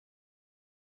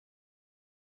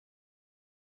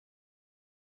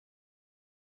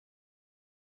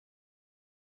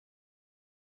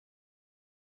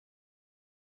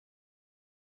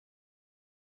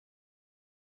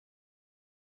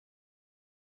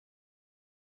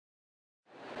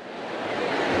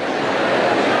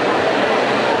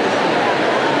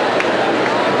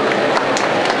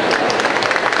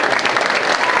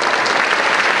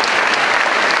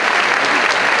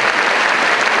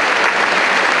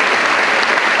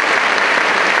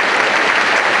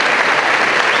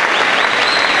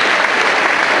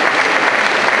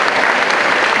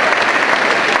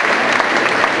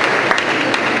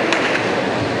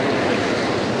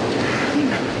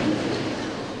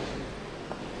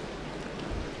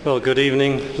Well, good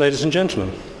evening, ladies and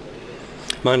gentlemen.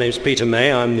 My name is Peter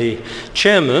May. I'm the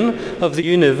chairman of the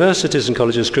Universities and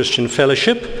Colleges Christian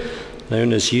Fellowship,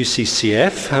 known as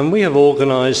UCCF, and we have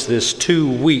organised this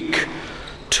 2-week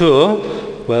tour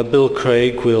where Bill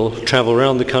Craig will travel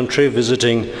around the country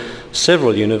visiting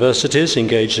several universities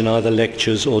engaged in either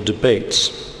lectures or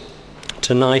debates.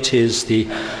 Tonight is the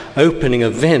opening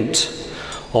event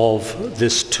of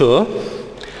this tour,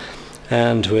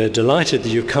 and we're delighted that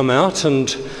you've come out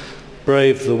and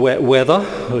braved the wet weather,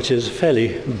 which is a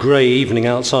fairly grey evening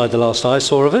outside the last I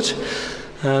saw of it,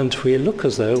 and we look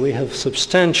as though we have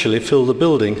substantially filled the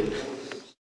building.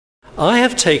 I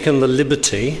have taken the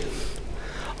liberty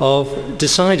of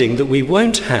deciding that we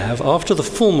won't have, after the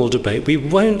formal debate, we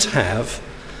won't have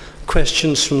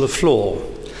questions from the floor.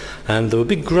 And there were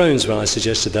big groans when I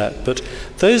suggested that, but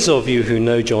those of you who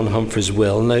know John Humphrys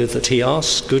well know that he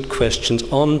asks good questions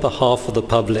on behalf of the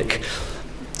public.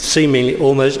 Seemingly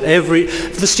almost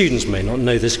the students may not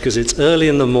know this because it's early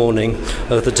in the morning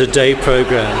of the Today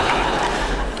programme.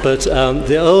 But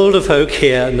the older folk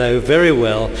here know very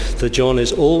well that John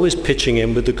is always pitching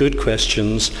in with the good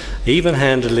questions,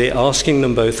 even-handedly asking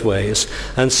them both ways.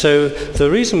 And so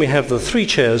the reason we have the 3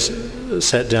 chairs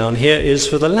set down here is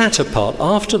for the latter part,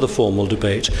 after the formal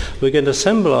debate. We're going to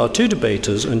assemble our 2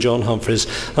 debaters and John Humphrys,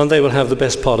 and they will have the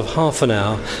best part of half an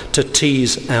hour to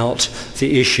tease out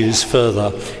the issues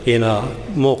further in a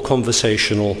more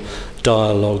conversational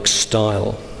dialogue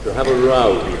style. To have a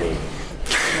row, you mean?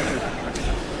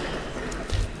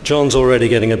 John's already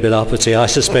getting a bit uppity. I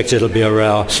suspect it'll be a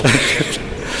row.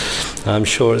 I'm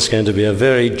sure it's going to be a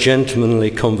very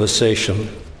gentlemanly conversation.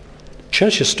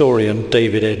 Church historian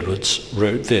David Edwards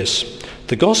wrote this: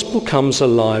 "The gospel comes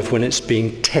alive when it's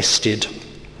being tested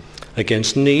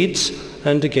against needs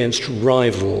and against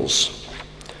rivals."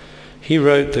 He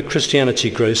wrote that Christianity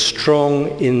grows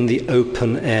strong in the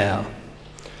open air.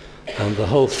 And the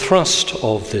whole thrust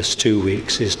of this 2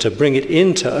 weeks is to bring it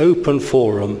into open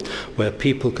forum where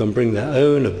people can bring their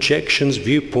own objections,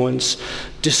 viewpoints,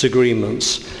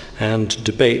 disagreements, and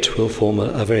debate will form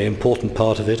a very important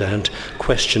part of it, and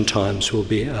question times will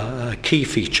be a key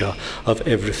feature of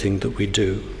everything that we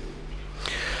do.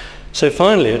 So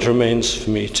finally, it remains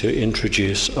for me to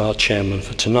introduce our chairman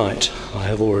for tonight. I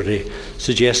have already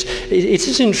suggested, it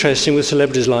is interesting with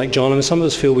celebrities like John. I mean, some of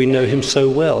us feel we know him so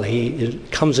well. He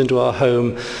comes into our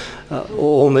home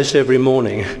almost every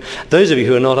morning. Those of you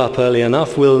who are not up early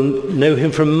enough will know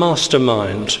him from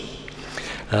Mastermind,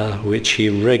 which he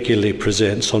regularly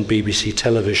presents on BBC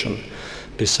television.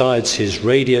 Besides his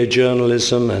radio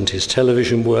journalism and his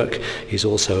television work, he's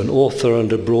also an author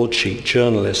and a broadsheet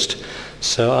journalist.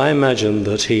 So I imagine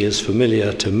that he is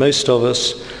familiar to most of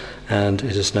us, and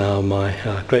it is now my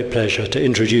great pleasure to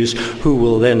introduce who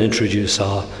will then introduce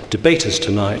our debaters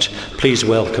tonight. Please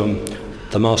welcome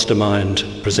the Mastermind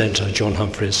presenter, John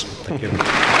Humphrys. Thank you.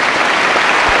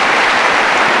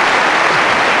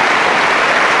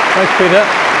 Thanks, Peter.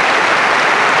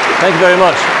 Thank you very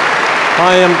much.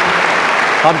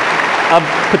 I'm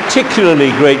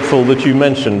particularly grateful that you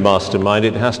mentioned Mastermind.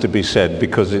 It has to be said,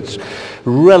 because it's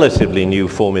relatively new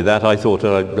for me. That I thought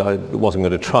I wasn't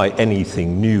going to try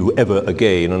anything new ever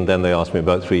again, and then they asked me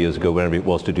about 3 years ago, whenever it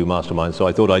was, to do Mastermind, so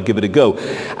I thought I'd give it a go.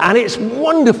 And it's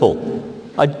wonderful.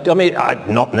 I mean,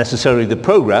 not necessarily the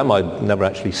program. I've never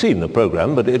actually seen the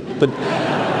program, but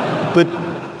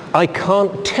I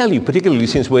can't tell you, particularly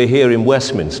since we're here in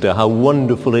Westminster, how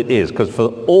wonderful it is, because for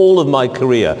all of my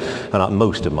career, and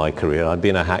most of my career, I've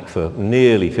been a hack for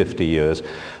nearly 50 years,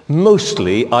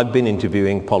 mostly I've been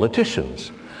interviewing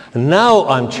politicians. And now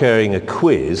I'm chairing a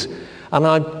quiz, and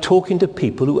I'm talking to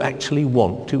people who actually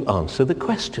want to answer the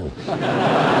question.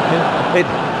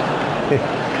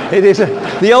 It is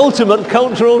the ultimate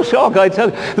cultural shock, I tell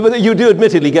you. But you do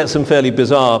admittedly get some fairly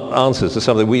bizarre answers to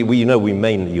something. You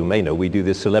may know, we do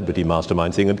this Celebrity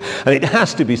Mastermind thing, and it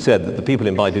has to be said that the people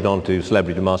invited on to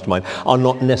Celebrity Mastermind are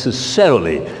not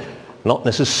necessarily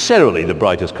the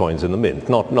brightest coins in the mint,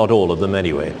 not all of them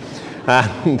anyway.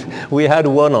 And we had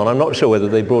one on, I'm not sure whether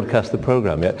they broadcast the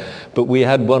program yet, but we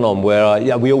had one on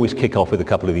where we always kick off with a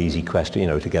couple of easy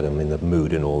questions, to get them in the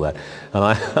mood and all that. And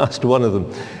I asked one of them,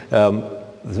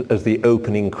 as the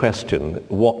opening question,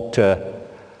 what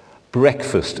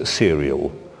breakfast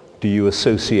cereal do you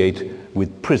associate with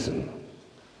prison?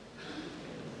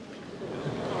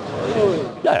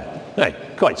 Yeah,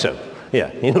 quite so.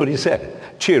 Yeah, you know what he said?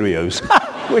 Cheerios.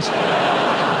 Which,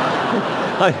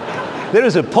 there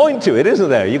is a point to it, isn't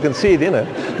there? You can see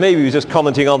it, maybe he was just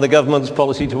commenting on the government's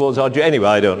policy towards our... Anyway,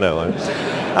 I don't know.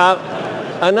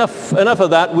 enough of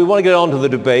that. We want to get on to the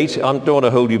debate. I don't want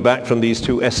to hold you back from these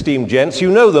two esteemed gents.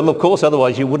 You know them, of course,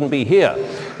 otherwise you wouldn't be here.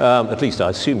 At least I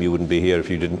assume you wouldn't be here if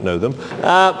you didn't know them.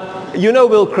 You know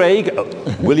Will Craig,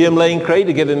 William Lane Craig,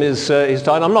 to give him his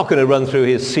title. I'm not going to run through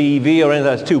his CV or anything.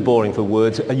 That's too boring for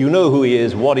words. You know who he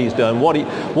is, what he's done, what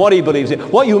he believes in.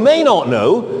 What you may not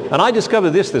know, and I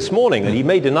discovered this morning, and he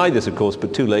may deny this, of course,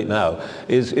 but too late now,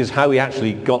 is how he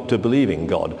actually got to believing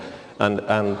God.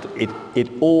 And it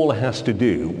all has to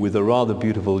do with a rather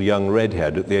beautiful young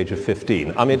redhead at the age of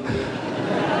 15. I mean,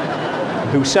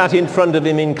 who sat in front of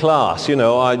him in class. You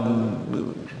know, I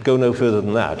go no further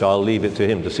than that. I'll leave it to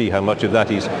him to see how much of that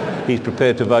he's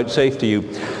prepared to vouchsafe to you.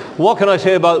 What can I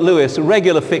say about Lewis? A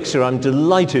regular fixture, I'm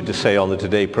delighted to say, on the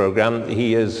Today programme.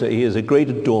 He is a great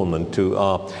adornment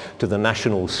to the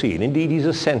national scene. Indeed, he's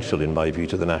essential, in my view,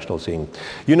 to the national scene.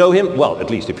 You know him? Well, at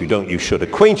least if you don't, you should.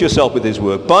 Acquaint yourself with his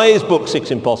work. Buy his book,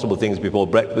 6 Impossible Things Before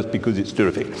Breakfast, because it's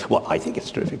terrific. Well, I think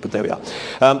it's terrific, but there we are.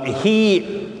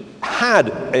 He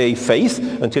had a faith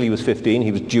until he was 15.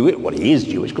 He was Jewish. Well, he is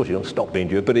Jewish. Of course, you don't stop being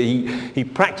Jewish. But he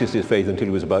practiced his faith until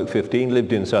he was about 15,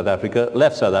 lived in South Africa,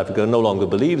 left South Africa, no longer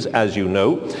believes, as you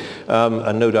know.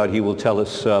 And no doubt he will tell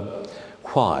us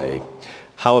why.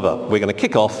 However, we're going to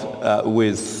kick off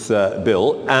with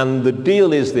Bill. And the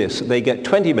deal is this. They get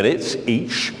 20 minutes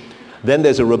each. Then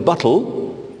there's a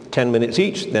rebuttal, 10 minutes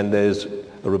each. Then there's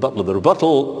a rebuttal of the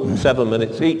rebuttal, 7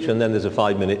 minutes each, and then there's a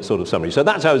 5-minute sort of summary. So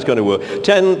that's how it's going to work.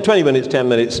 20 minutes, 10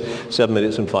 minutes, 7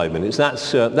 minutes, and 5 minutes.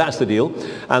 That's the deal.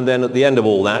 And then at the end of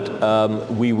all that,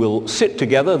 we will sit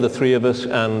together, the three of us,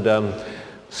 and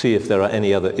see if there are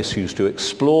any other issues to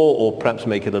explore, or perhaps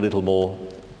make it a little more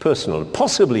personal,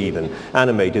 possibly even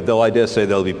animated, though I dare say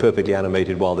they'll be perfectly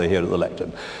animated while they're here at the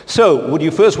lectern. So, would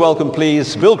you first welcome,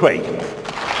 please, Bill Craig.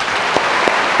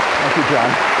 Thank you,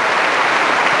 John.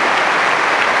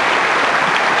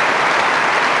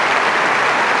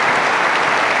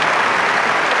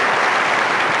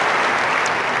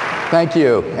 Thank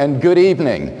you, and good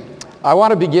evening. I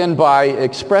want to begin by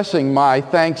expressing my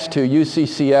thanks to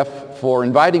UCCF for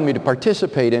inviting me to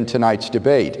participate in tonight's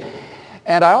debate.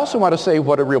 And I also want to say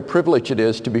what a real privilege it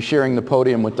is to be sharing the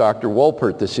podium with Dr.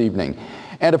 Wolpert this evening.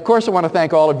 And of course, I want to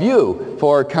thank all of you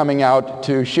for coming out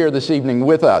to share this evening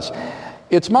with us.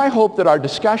 It's my hope that our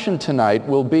discussion tonight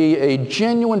will be a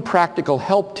genuine practical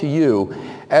help to you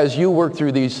as you work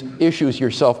through these issues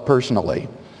yourself personally.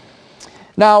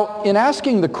 Now, in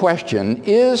asking the question,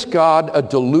 is God a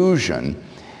delusion?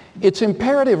 It's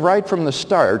imperative right from the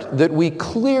start that we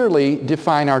clearly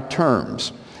define our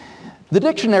terms. The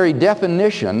dictionary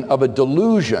definition of a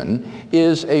delusion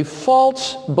is a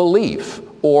false belief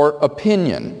or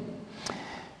opinion.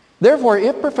 Therefore,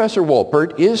 if Professor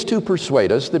Wolpert is to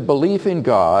persuade us that belief in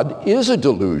God is a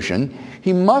delusion,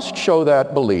 he must show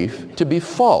that belief to be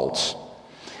false.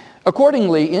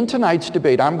 Accordingly, in tonight's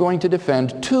debate, I'm going to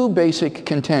defend two basic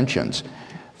contentions.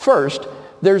 First,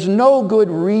 there's no good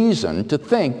reason to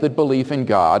think that belief in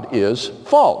God is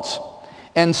false.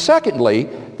 And secondly,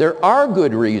 there are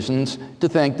good reasons to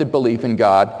think that belief in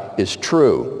God is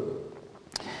true.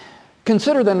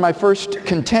 Consider then my first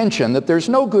contention, that there's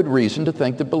no good reason to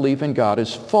think that belief in God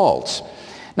is false.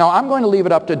 Now, I'm going to leave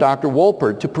it up to Dr.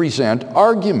 Wolpert to present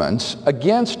arguments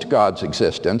against God's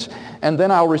existence, and then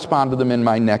I'll respond to them in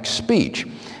my next speech.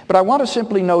 But I want to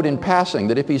simply note in passing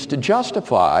that if he's to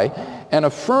justify an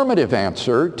affirmative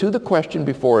answer to the question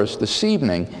before us this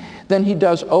evening, then he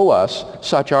does owe us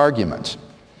such arguments.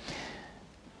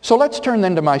 So let's turn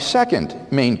then to my second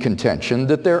main contention,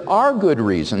 that there are good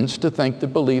reasons to think that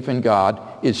belief in God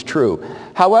is true.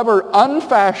 However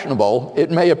unfashionable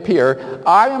it may appear,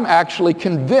 I am actually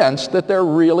convinced that there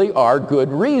really are good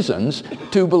reasons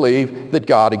to believe that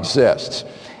God exists.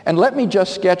 And let me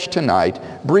just sketch tonight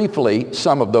briefly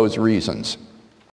some of those reasons.